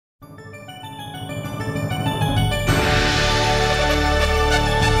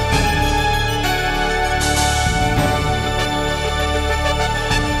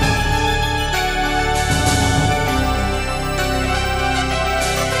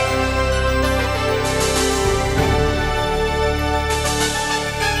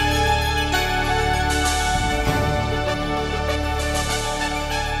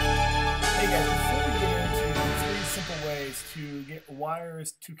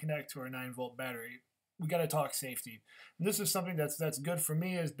connect to our 9-volt battery, we got to talk safety. And this is something that's good for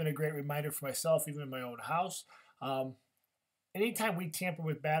me. It's been a great reminder for myself, even in my own house. Anytime we tamper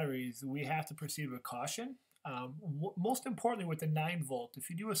with batteries, we have to proceed with caution. Most importantly, with the 9-volt, if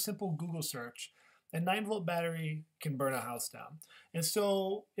you do a simple Google search, a 9-volt battery can burn a house down. And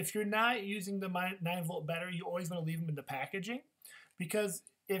so if you're not using the 9-volt battery, you always want to leave them in the packaging, because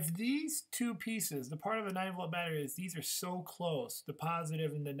if these two pieces, the part of a 9-volt battery is these are so close, the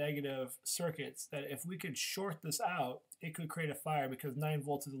positive and the negative circuits, that if we could short this out, it could create a fire, because 9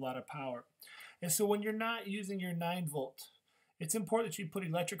 volts is a lot of power. And so when you're not using your 9-volt, it's important that you put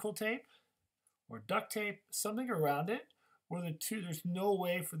electrical tape or duct tape, something around it, where there's no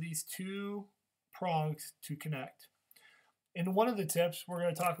way for these two prongs to connect. In one of the tips, we're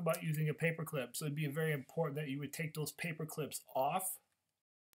going to talk about using a paper clip. So it'd be very important that you would take those paper clips off.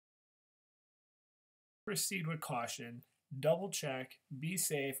 Proceed with caution, double check, be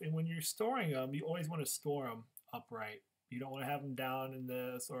safe, and when you're storing them, you always want to store them upright. You don't want to have them down in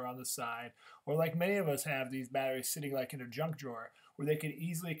this or on the side, or like many of us have these batteries sitting like in a junk drawer, where they could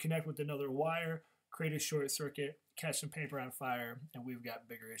easily connect with another wire, create a short circuit, catch some paper on fire, and we've got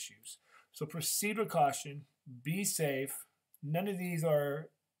bigger issues. So proceed with caution, be safe. None of these are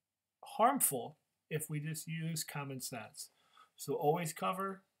harmful if we just use common sense. So always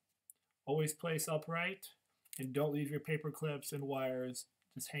cover, always place upright, and don't leave your paper clips and wires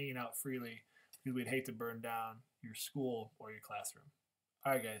just hanging out freely, because we'd hate to burn down your school or your classroom.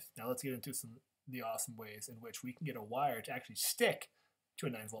 All right, guys, now let's get into the awesome ways in which we can get a wire to actually stick to a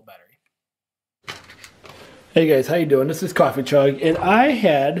 9-volt battery. Hey guys, how you doing? This is Coffee Chug, and I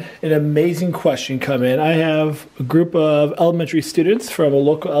had an amazing question come in. I have a group of elementary students from a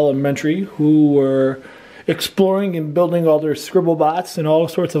local elementary who were exploring and building all their scribble bots and all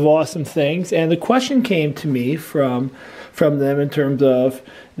sorts of awesome things. And the question came to me from them in terms of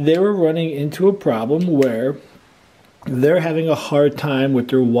they were running into a problem where they're having a hard time with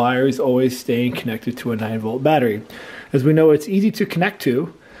their wires always staying connected to a 9-volt battery. As we know, it's easy to connect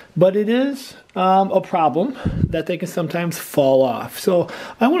to, but it is a problem that they can sometimes fall off. So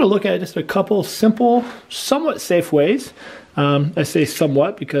I want to look at just a couple simple, somewhat safe ways. I say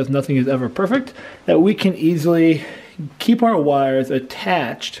somewhat because nothing is ever perfect, that we can easily keep our wires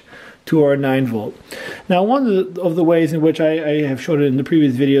attached to our 9-volt. Now, one of the ways in which I have showed it in the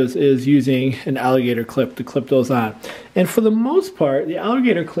previous videos is using an alligator clip to clip those on. And for the most part, the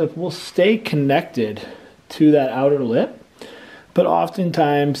alligator clip will stay connected to that outer lip, but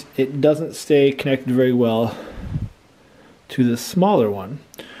oftentimes it doesn't stay connected very well to the smaller one.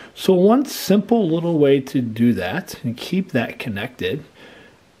 So one simple little way to do that and keep that connected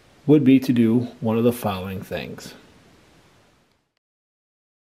would be to do one of the following things.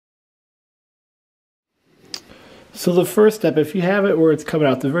 So the first step, if you have it where it's coming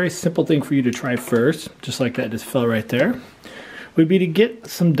out, the very simple thing for you to try first, just like that just fell right there, would be to get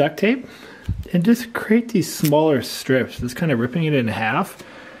some duct tape and just create these smaller strips, just kind of ripping it in half.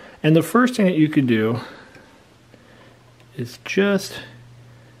 And the first thing that you could do is just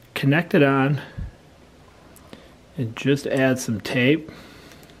connect it on and just add some tape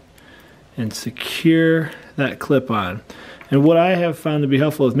and secure that clip on. And what I have found to be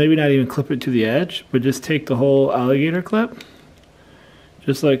helpful is maybe not even clip it to the edge, but just take the whole alligator clip,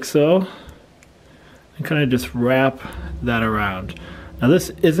 just like so, and kind of just wrap that around. Now this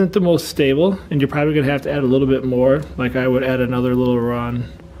isn't the most stable, and you're probably going to have to add a little bit more, like I would add another little run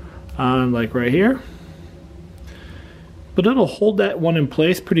on like right here. But it'll hold that one in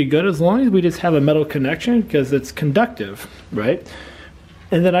place pretty good as long as we just have a metal connection, because it's conductive, right?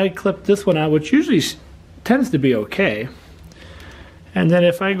 And then I clip this one out, which usually tends to be okay. And then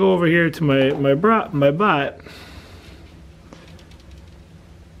if I go over here to my bot,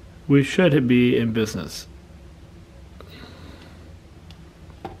 we should be in business.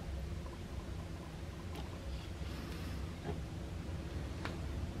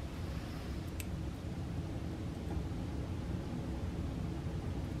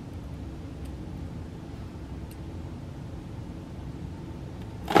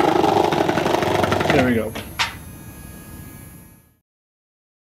 There we go.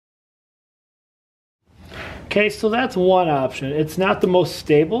 Okay, so that's one option. It's not the most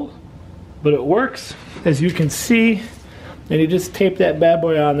stable, but it works, as you can see. And you just tape that bad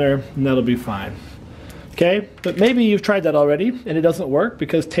boy on there, and that'll be fine. Okay, but maybe you've tried that already, and it doesn't work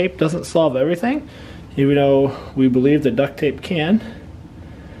because tape doesn't solve everything, even though we believe that duct tape can.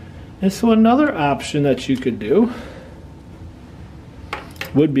 And so another option that you could do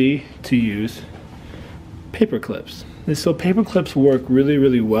would be to use paper clips. And so paper clips work really,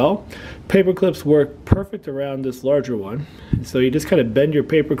 really well. Paper clips work perfect around this larger one. And so you just kind of bend your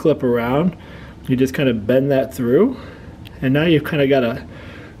paper clip around. You just kind of bend that through. And now you've kind of got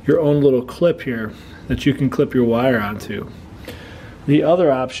your own little clip here that you can clip your wire onto. The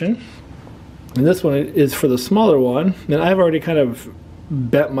other option, and this one is for the smaller one, and I've already kind of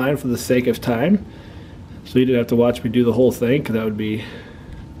bent mine for the sake of time. So you didn't have to watch me do the whole thing because that would be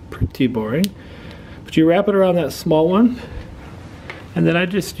pretty boring. But you wrap it around that small one, and then I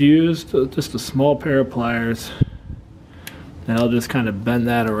just used just a small pair of pliers, and I'll just kind of bend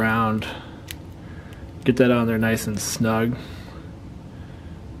that around, get that on there nice and snug.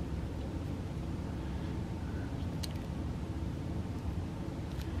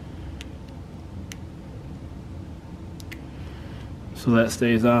 So that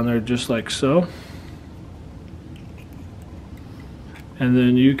stays on there just like so. And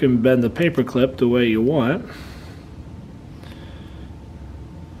then you can bend the paper clip the way you want.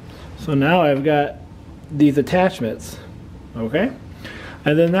 So now I've got these attachments, okay?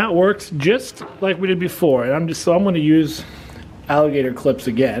 And then that works just like we did before. And I'm going to use alligator clips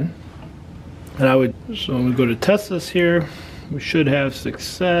again. And so I'm gonna go to test this here. We should have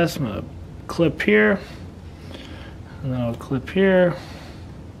success. I'm gonna clip here, and then I'll clip here.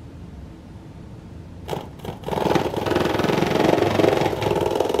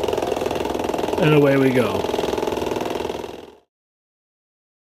 And away we go.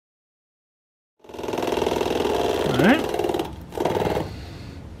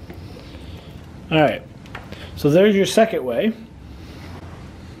 All right, so there's your second way.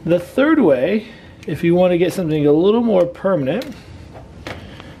 The third way, if you want to get something a little more permanent,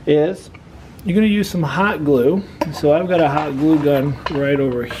 is you're going to use some hot glue. So I've got a hot glue gun right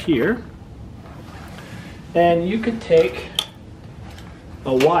over here. And you could take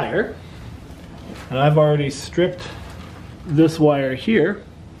a wire, and I've already stripped this wire here,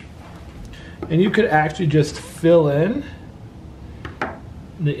 and you could actually just fill in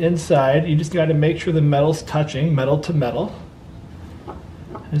the inside. You just got to make sure the metal's touching, metal to metal.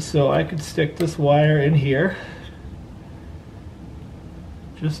 And so I could stick this wire in here,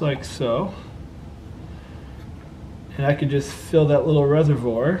 just like so. And I could just fill that little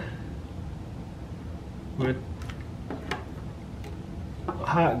reservoir with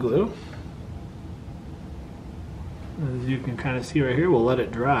hot glue. As you can kind of see right here, we'll let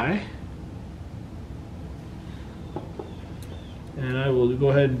it dry. And I will go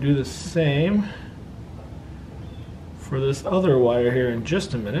ahead and do the same for this other wire here in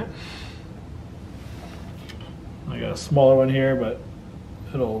just a minute. I got a smaller one here, but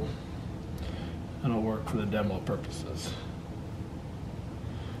it'll work for the demo purposes.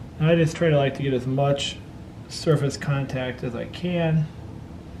 And I just try to like to get as much surface contact as I can.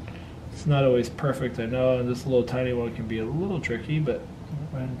 It's not always perfect, I know, and this little tiny one can be a little tricky, but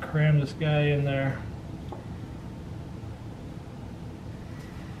go ahead and cram this guy in there.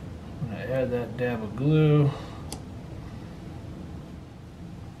 I'm going to add that dab of glue.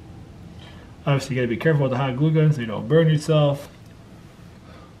 Obviously you got to be careful with the hot glue gun so you don't burn yourself.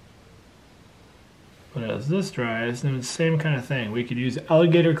 But as this dries, then it's the same kind of thing. We could use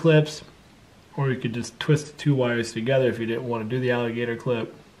alligator clips, or you could just twist the two wires together if you didn't want to do the alligator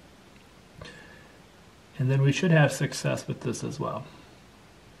clip. And then we should have success with this as well.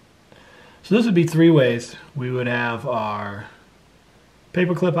 So this would be three ways. We would have our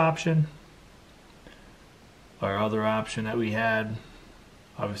paper clip option, our other option that we had,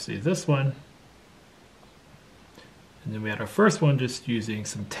 obviously this one, and then we had our first one just using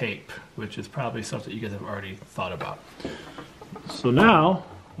some tape, which is probably something you guys have already thought about. So now,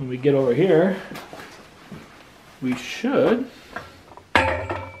 when we get over here, we should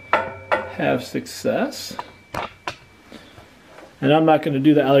have success. And I'm not going to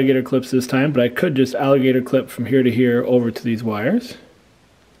do the alligator clips this time, but I could just alligator clip from here to here over to these wires.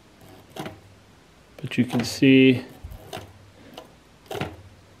 But you can see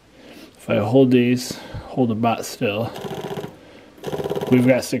if I hold the bot still, we've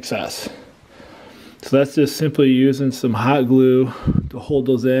got success. So that's just simply using some hot glue to hold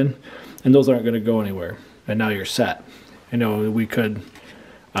those in, and those aren't going to go anywhere. And now you're set. I know we could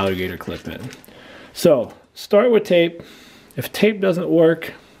alligator clip it. So start with tape. If tape doesn't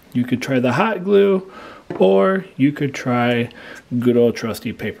work, you could try the hot glue, or you could try good old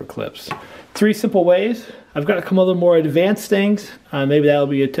trusty paper clips. Three simple ways. I've got a couple other more advanced things. Maybe that'll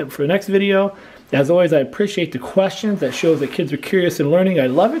be a tip for the next video. As always, I appreciate the questions. That shows that kids are curious and learning. I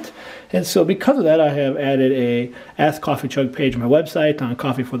love it. And so because of that, I have added a Ask Coffee Chug page on my website on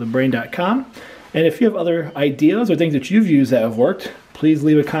coffeeforthebrain.com. And if you have other ideas or things that you've used that have worked, please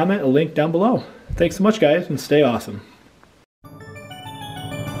leave a comment, a link down below. Thanks so much, guys, and stay awesome.